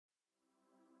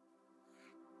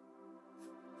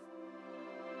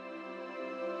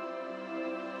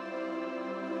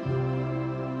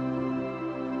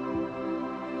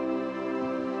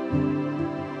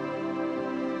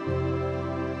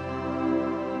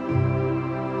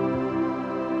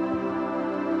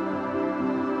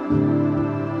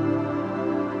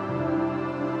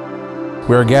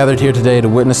We are gathered here today to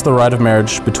witness the rite of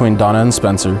marriage between Donna and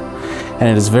Spencer, and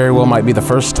it is very well might be the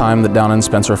first time that Donna and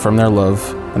Spencer affirm their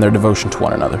love and their devotion to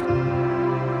one another.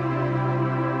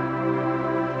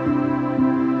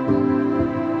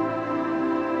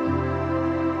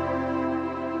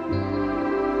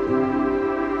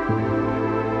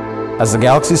 As the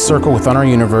galaxies circle within our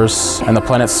universe and the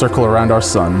planets circle around our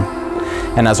sun,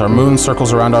 and as our moon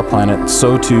circles around our planet,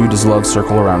 so too does love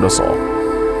circle around us all.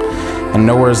 And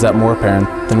nowhere is that more apparent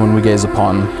than when we gaze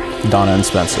upon Donna and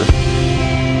Spencer.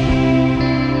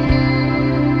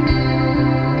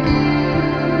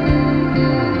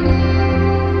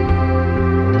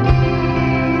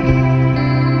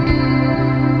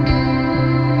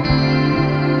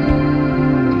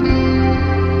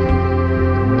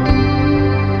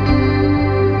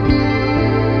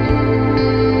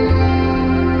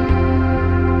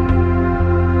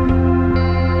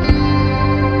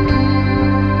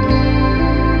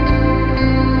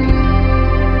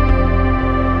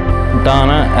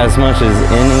 Donna, as much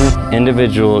as any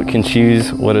individual can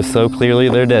choose what is so clearly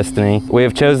their destiny, we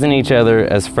have chosen each other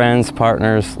as friends,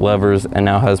 partners, lovers, and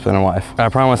now husband and wife. I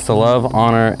promise to love,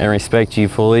 honor, and respect you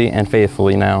fully and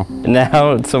faithfully now,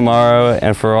 tomorrow,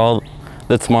 and for all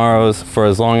the tomorrows, for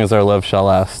as long as our love shall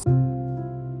last.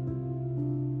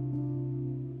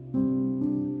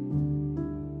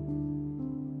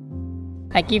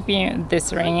 I give you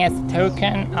this ring as a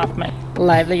token of my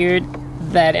livelihood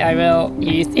that I will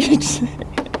use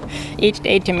each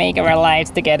day to make our lives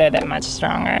together that much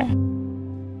stronger.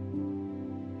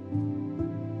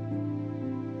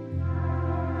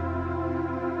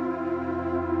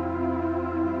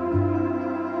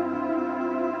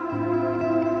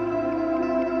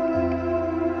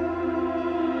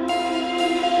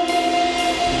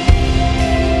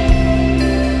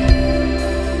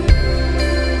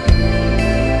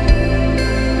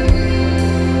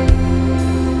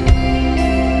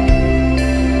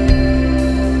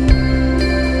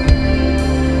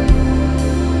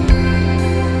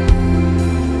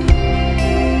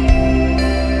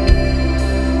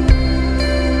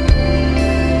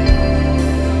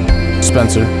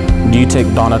 Spencer, do you take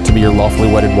Donna to be your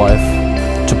lawfully wedded wife,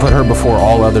 to put her before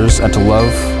all others, and to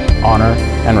love, honor,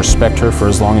 and respect her for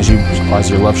as long as your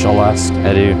love shall last?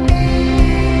 I do.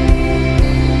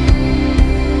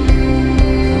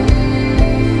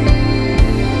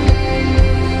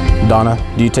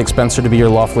 Donna, do you take Spencer to be your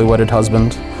lawfully wedded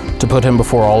husband, to put him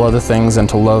before all other things, and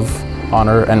to love,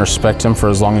 honor, and respect him for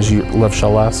as long as your love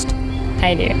shall last?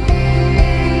 I do.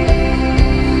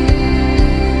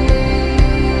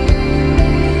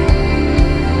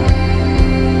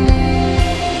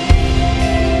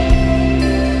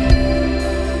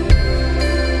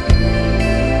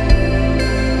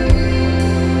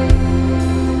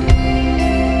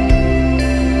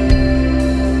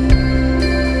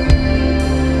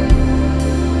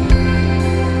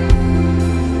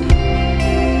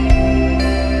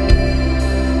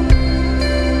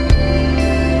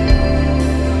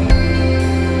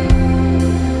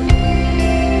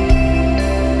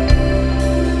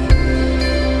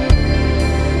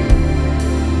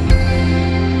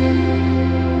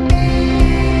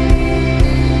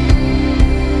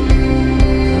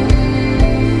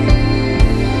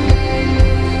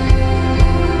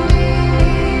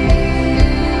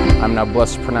 I'm now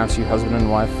blessed to pronounce you husband and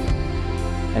wife,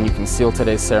 and you can seal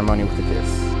today's ceremony with a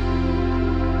kiss.